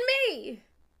you and me.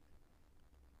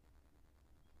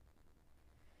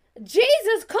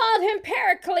 Jesus called him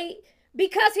Paraclete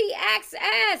because he acts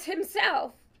as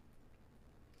himself.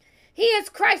 He is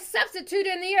Christ's substitute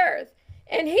in the earth,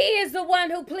 and he is the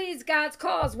one who pleads God's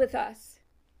cause with us.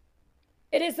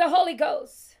 It is the Holy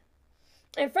Ghost.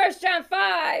 In 1 John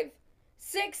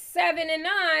 5:6, 7, and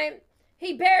 9,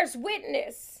 he bears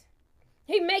witness.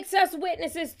 He makes us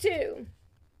witnesses too.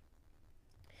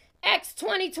 Acts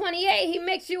 20:28, he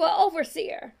makes you an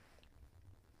overseer.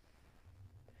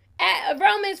 At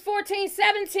Romans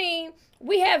 14:17,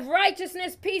 we have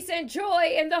righteousness, peace, and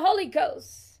joy in the Holy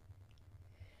Ghost.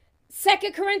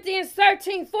 2 Corinthians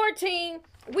 13:14,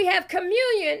 we have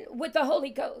communion with the Holy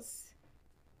Ghost.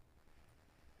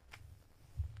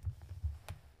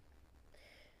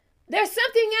 There's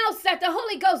something else that the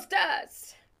Holy Ghost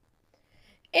does.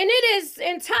 And it is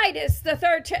in Titus, the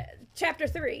 3rd chapter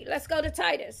 3. Let's go to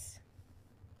Titus.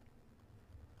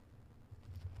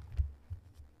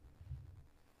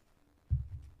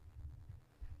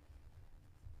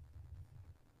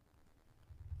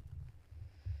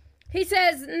 He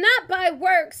says, not by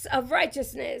works of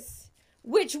righteousness,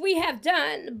 which we have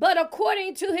done, but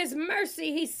according to his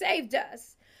mercy he saved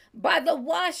us by the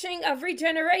washing of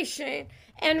regeneration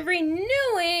and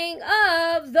renewing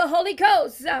of the Holy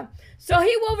Ghost. So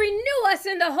he will renew us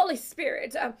in the Holy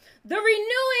Spirit. The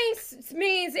renewing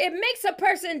means it makes a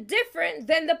person different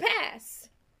than the past.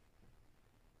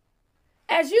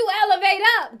 As you elevate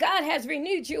up, God has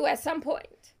renewed you at some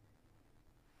point.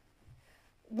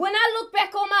 When I look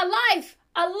back on my life,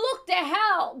 I looked at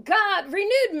how God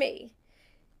renewed me.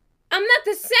 I'm not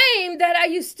the same that I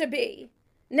used to be.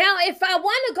 Now, if I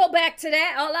want to go back to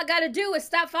that, all I got to do is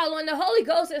stop following the Holy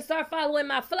Ghost and start following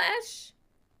my flesh.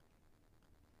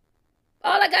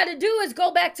 All I got to do is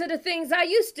go back to the things I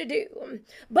used to do.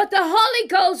 But the Holy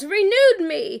Ghost renewed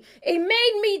me. It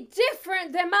made me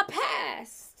different than my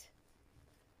past.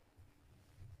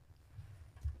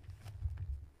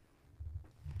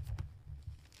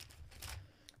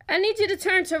 I need you to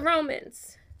turn to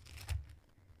Romans,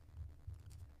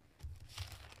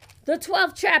 the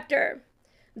 12th chapter,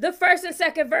 the 1st and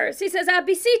 2nd verse. He says, I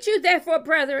beseech you, therefore,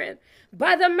 brethren,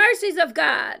 by the mercies of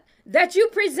God, that you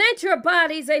present your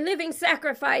bodies a living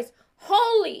sacrifice,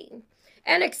 holy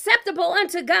and acceptable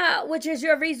unto God, which is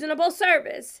your reasonable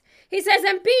service. He says,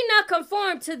 and be not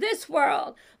conformed to this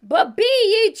world, but be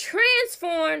ye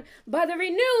transformed by the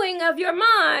renewing of your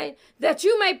mind, that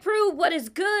you may prove what is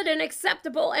good and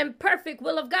acceptable and perfect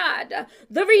will of God.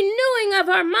 The renewing of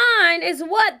our mind is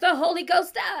what the Holy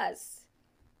Ghost does.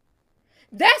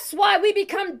 That's why we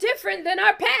become different than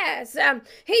our past.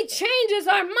 He changes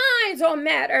our minds on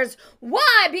matters.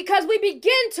 Why? Because we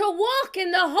begin to walk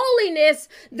in the holiness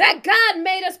that God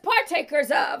made us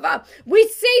partakers of. We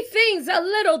see things a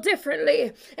little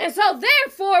differently. And so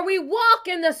therefore we walk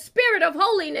in the spirit of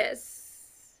holiness.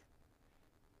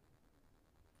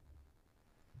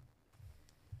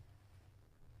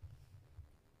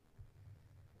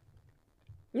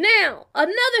 Now,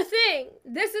 another thing,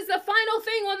 this is the final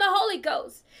thing on the Holy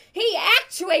Ghost. He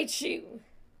actuates you.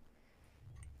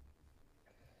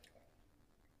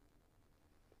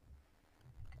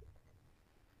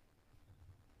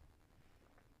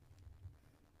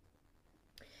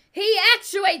 He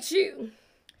actuates you.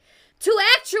 To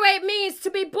actuate means to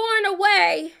be borne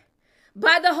away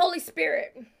by the Holy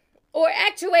Spirit, or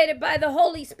actuated by the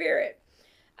Holy Spirit.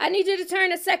 I need you to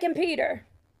turn to 2 Peter.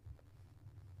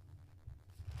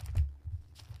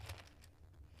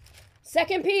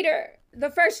 2 Peter, the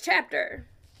first chapter,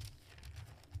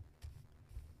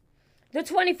 the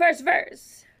 21st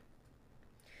verse.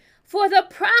 For the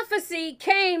prophecy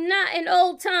came not in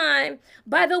old time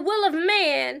by the will of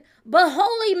man, but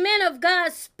holy men of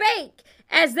God spake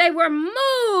as they were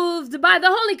moved by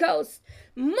the Holy Ghost.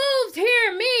 Moved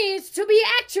here means to be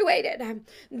actuated.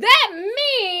 That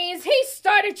means he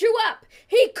started you up.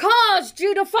 He caused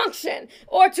you to function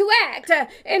or to act.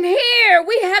 And here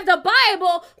we have the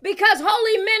Bible because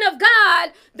holy men of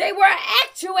God, they were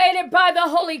actuated by the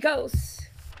Holy Ghost.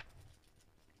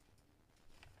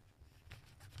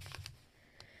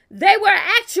 They were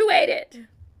actuated.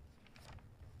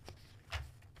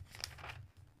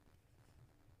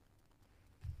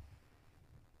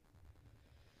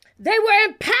 They were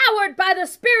empowered by the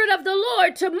Spirit of the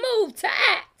Lord to move, to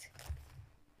act.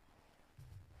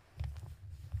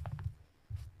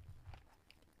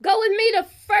 Go with me to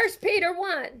 1 Peter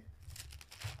 1.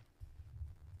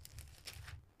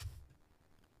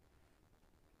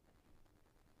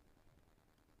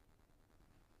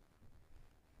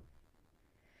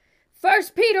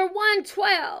 First Peter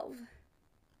 1:12.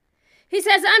 He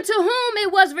says, unto whom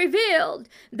it was revealed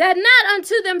that not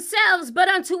unto themselves, but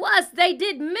unto us they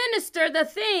did minister the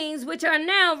things which are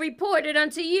now reported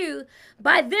unto you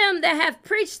by them that have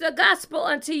preached the gospel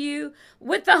unto you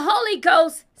with the Holy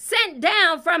Ghost sent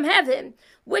down from heaven,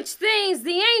 which things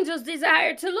the angels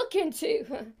desire to look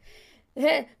into.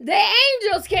 The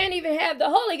angels can't even have the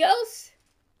Holy Ghost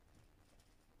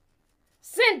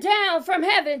sent down from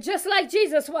heaven, just like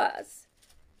Jesus was.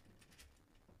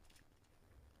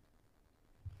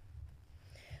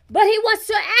 But he wants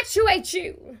to actuate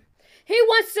you. He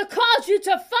wants to cause you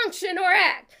to function or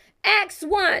act. Acts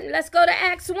 1. Let's go to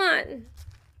Acts 1.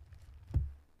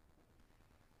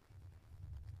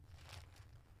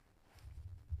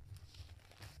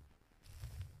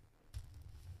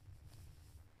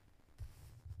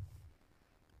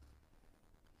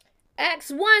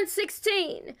 Acts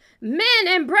 1:16. Men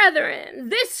and brethren,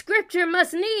 this scripture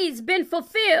must needs been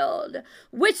fulfilled,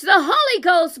 which the Holy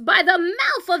Ghost by the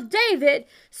mouth of David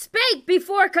spake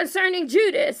before concerning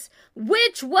Judas,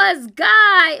 which was a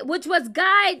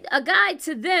guide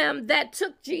to them that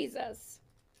took Jesus.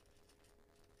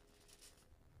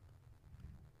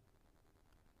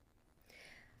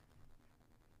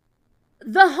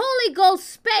 The Holy Ghost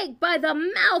spake by the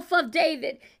mouth of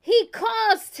David. He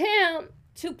caused him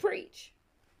to preach,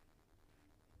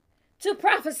 to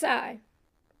prophesy.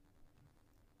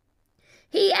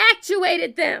 He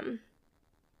actuated them.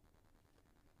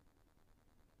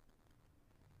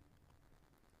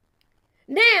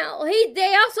 Now,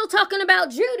 they also talking about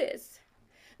Judas.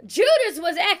 Judas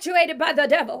was actuated by the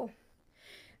devil.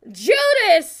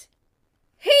 Judas,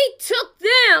 he took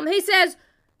them. He says,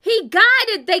 they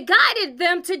guided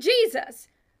them to Jesus.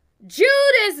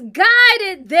 Judas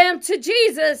guided them to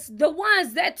Jesus, the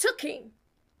ones that took him.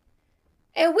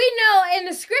 And we know in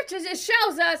the scriptures it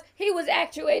shows us he was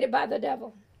actuated by the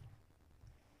devil.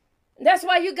 That's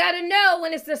why you got to know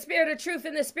when it's the spirit of truth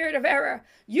and the spirit of error.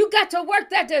 You got to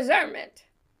work that discernment.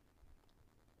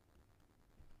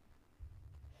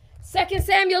 2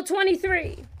 Samuel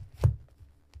 23.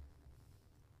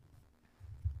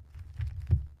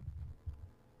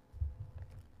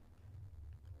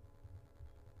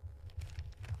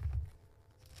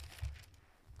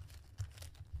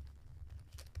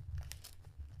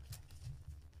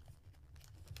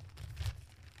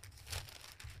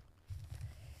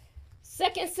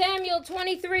 2 Samuel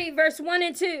 23, verse 1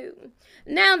 and 2.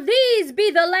 Now these be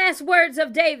the last words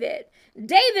of David.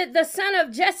 David, the son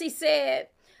of Jesse, said,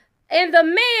 and the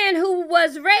man who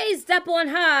was raised up on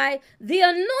high, the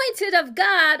anointed of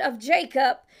God of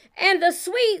Jacob, and the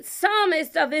sweet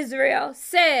psalmist of Israel,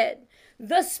 said,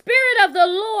 the Spirit of the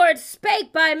Lord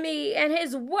spake by me, and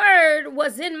his word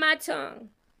was in my tongue.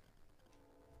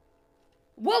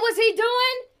 What was he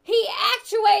doing? He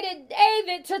actuated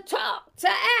David to talk, to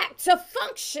act, to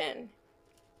function.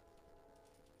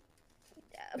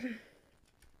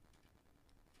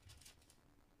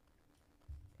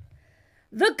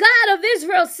 The God of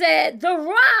Israel said, the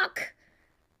rock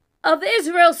of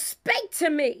Israel spake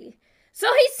to me.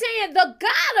 So he's saying the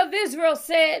God of Israel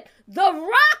said, the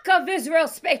rock of Israel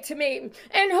spake to me.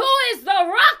 And who is the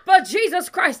rock but Jesus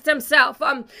Christ himself?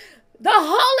 The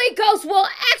Holy Ghost will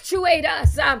actuate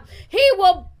us. He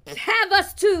will have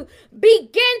us to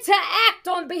begin to act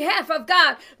on behalf of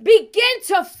God, begin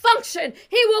to function.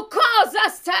 He will cause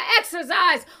us to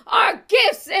exercise our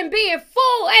gifts and be in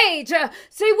full age.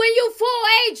 See, when you full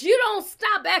age, you don't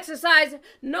stop exercising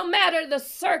no matter the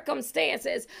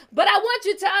circumstances. But I want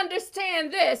you to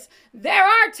understand this. There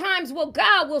are times where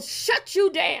God will shut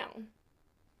you down.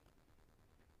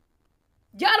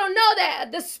 Y'all don't know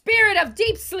that. The spirit of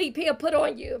deep sleep he'll put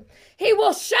on you. He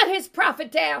will shut his prophet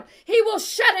down. He will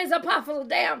shut his apostle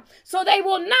down. So they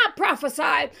will not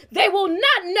prophesy. They will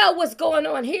not know what's going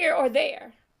on here or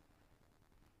there.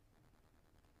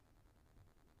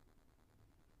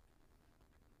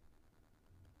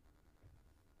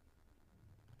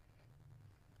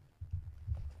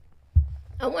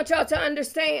 I want y'all to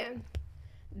understand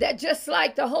that just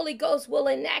like the Holy Ghost will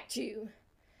enact you,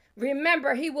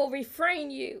 remember, he will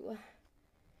refrain you.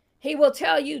 He will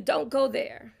tell you, don't go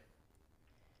there.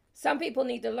 Some people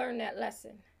need to learn that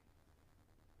lesson.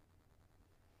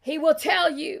 He will tell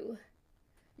you,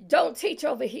 don't teach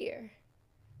over here.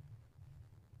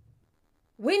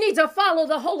 We need to follow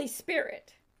the Holy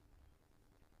Spirit.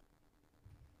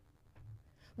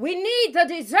 We need the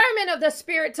discernment of the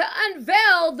Spirit to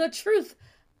unveil the truth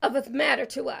of a matter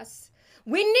to us.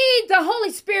 We need the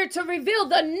Holy Spirit to reveal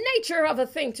the nature of a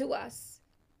thing to us.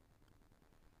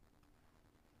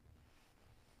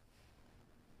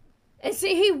 And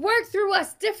see, he worked through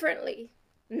us differently.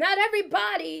 Not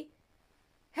everybody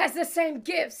has the same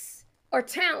gifts or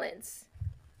talents.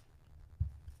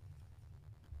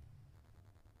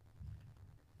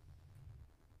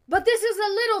 But this is a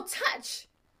little touch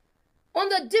on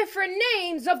the different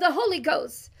names of the Holy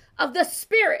Ghost, of the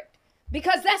Spirit,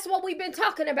 because that's what we've been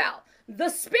talking about. The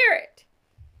Spirit.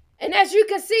 And as you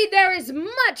can see, there is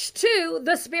much to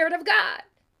the Spirit of God.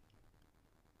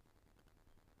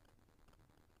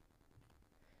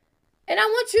 And I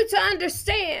want you to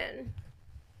understand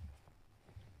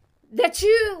that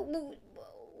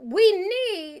we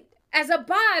need as a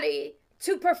body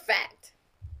to perfect.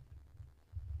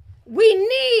 We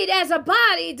need as a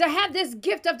body to have this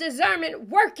gift of discernment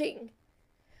working.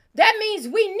 That means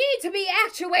we need to be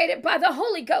actuated by the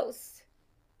Holy Ghost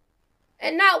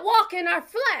and not walk in our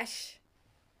flesh.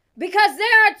 Because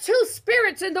there are two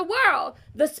spirits in the world,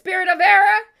 the spirit of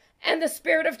error and the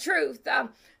spirit of truth,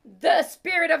 the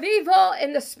spirit of evil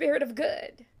and the spirit of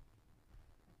good.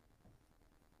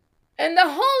 And the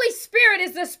Holy Spirit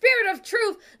is the spirit of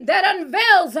truth that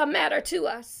unveils a matter to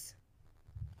us.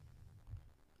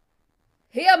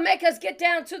 He'll make us get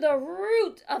down to the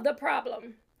root of the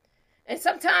problem. And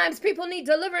sometimes people need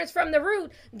deliverance from the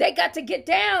root. They got to get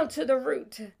down to the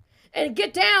root and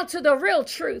get down to the real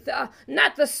truth,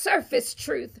 not the surface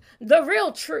truth, the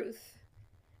real truth.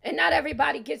 And not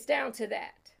everybody gets down to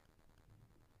that.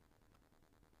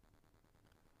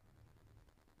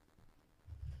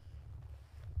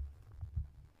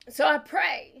 So I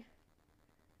pray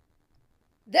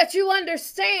that you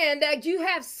understand, that you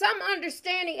have some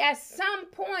understanding at some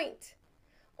point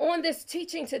on this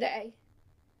teaching today.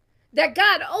 That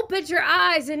God opened your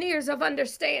eyes and ears of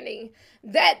understanding.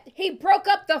 That he broke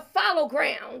up the fallow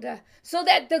ground so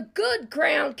that the good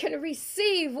ground can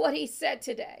receive what he said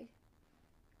today.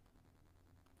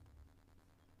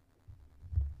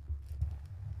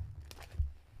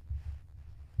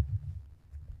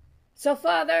 So,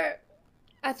 Father,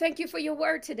 I thank you for your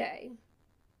word today.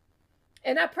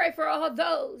 And I pray for all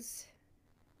those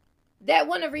that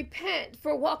want to repent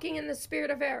for walking in the spirit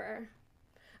of error.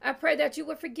 I pray that you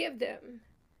would forgive them.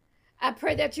 I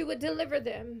pray that you would deliver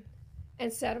them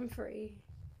and set them free.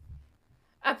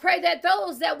 I pray that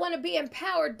those that want to be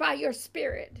empowered by your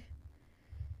spirit,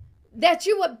 that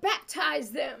you would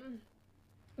baptize them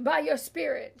by your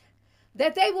spirit,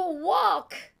 that they will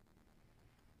walk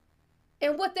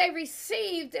and what they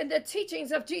received in the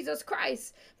teachings of Jesus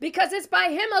Christ, because it's by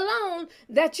him alone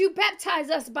that you baptize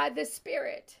us by the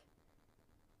Spirit.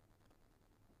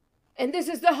 And this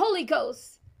is the Holy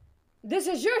Ghost. This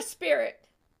is your Spirit.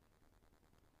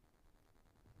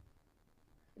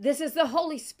 This is the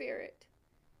Holy Spirit.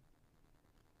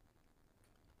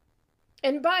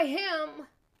 And by him,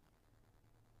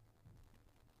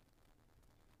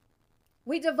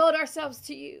 we devote ourselves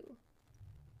to you.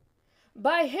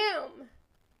 By him,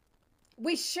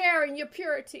 we share in your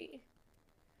purity.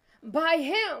 By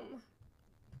him,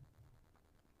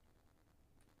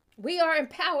 we are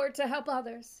empowered to help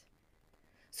others.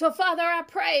 So, Father, I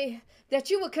pray that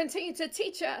you will continue to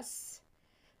teach us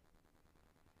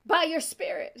by your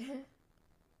Spirit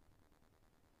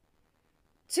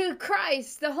to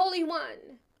Christ, the Holy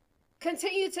One.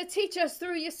 Continue to teach us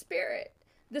through your Spirit,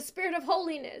 the Spirit of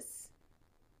holiness,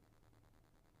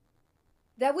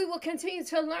 that we will continue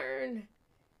to learn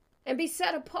and be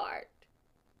set apart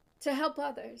to help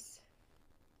others.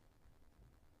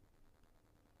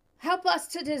 Help us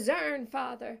to discern,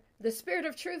 Father, the spirit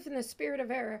of truth and the spirit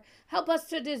of error. Help us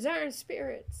to discern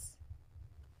spirits,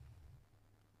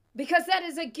 because that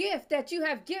is a gift that you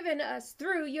have given us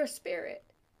through your Spirit.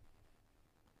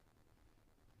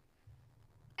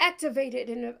 Activated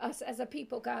in us as a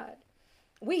people, God.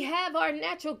 We have our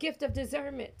natural gift of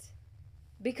discernment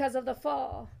because of the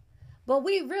fall, but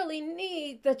we really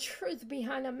need the truth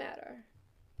behind a matter.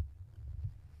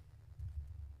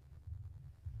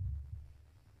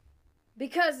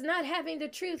 Because not having the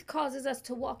truth causes us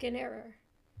to walk in error.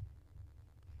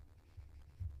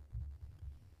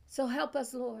 So help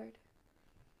us, Lord.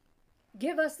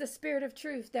 Give us the spirit of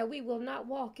truth that we will not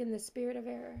walk in the spirit of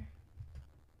error.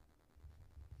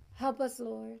 Help us,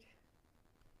 Lord.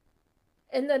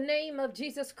 In the name of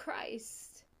Jesus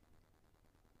Christ,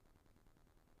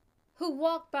 who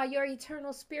walked by your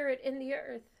eternal Spirit in the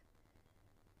earth,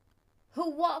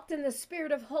 who walked in the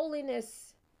spirit of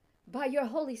holiness by your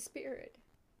Holy Spirit.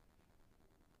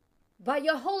 By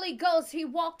your Holy Ghost, he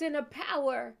walked in a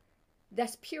power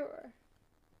that's pure.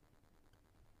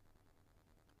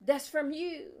 That's from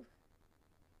you.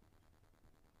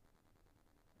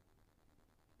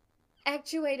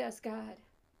 Actuate us, God,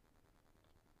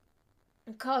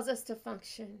 and cause us to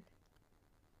function.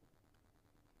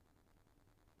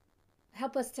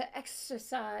 Help us to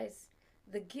exercise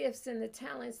the gifts and the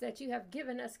talents that you have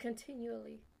given us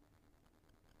continually.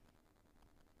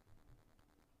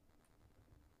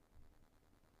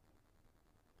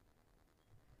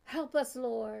 Help us,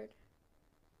 Lord,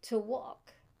 to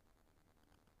walk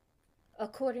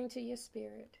according to your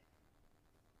Spirit.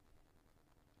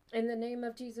 In the name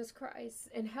of Jesus Christ.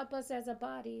 And help us as a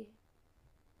body.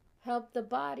 Help the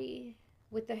body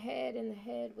with the head and the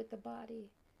head with the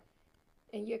body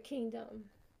in your kingdom.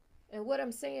 And what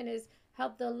I'm saying is,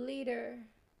 help the leader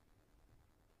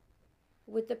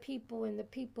with the people and the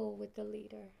people with the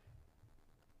leader.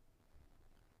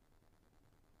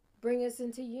 Bring us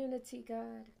into unity,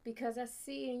 God, because I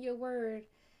see in your word,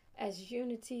 as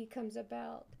unity comes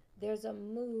about, there's a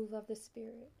move of the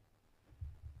Spirit.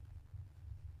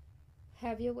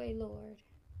 Have your way, Lord.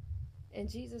 In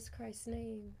Jesus Christ's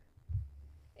name,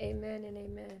 amen and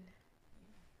amen.